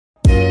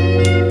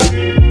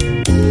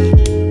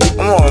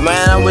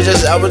man, I was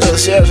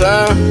just shit,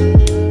 son.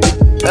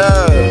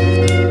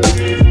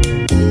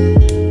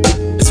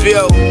 It's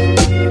VO.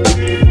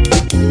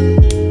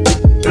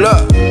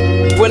 Look,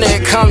 when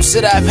it comes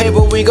to that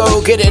paper, we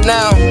go get it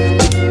now.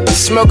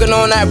 Smoking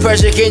on that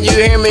pressure, can you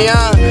hear me,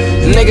 huh?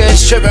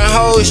 Niggas tripping,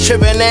 hoes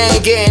tripping, they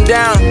ain't getting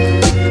down.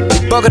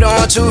 Bucket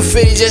on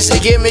 250 just to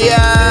get me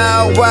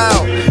out,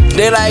 wow.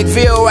 They like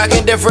VO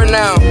acting different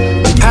now.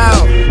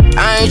 How?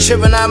 I ain't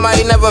tripping, I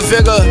might never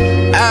figure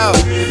out.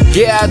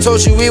 Yeah, I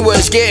told you we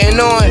was getting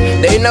on.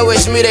 They know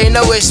it's me, ain't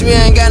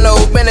got no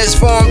business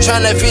for them.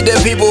 Tryna feed the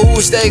people who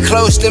stay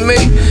close to me.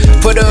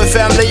 Put a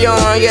family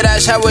on, yeah,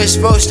 that's how it's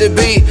supposed to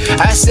be.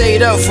 I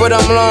stayed up for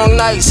them long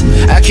nights.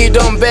 I keep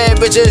them bad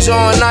bitches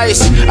on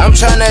ice. I'm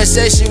tryna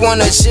say she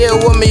wanna chill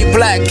with me,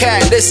 black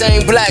cat. This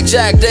ain't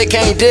blackjack, they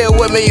can't deal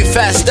with me.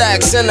 Fat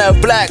stacks in a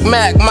black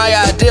Mac, my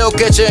ideal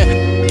kitchen.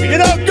 You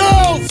know,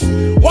 girls,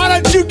 why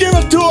don't you give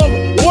it to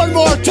them one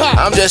more time?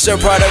 I'm just a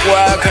product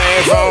where I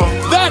came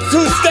from. That's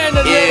who's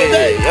standing there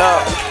today.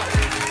 Yeah.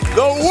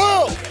 The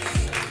world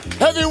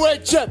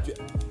heavyweight champion.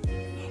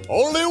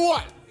 Only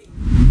one.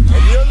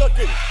 And you're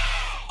looking,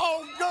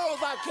 oh, girls,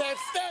 I can't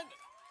stand it.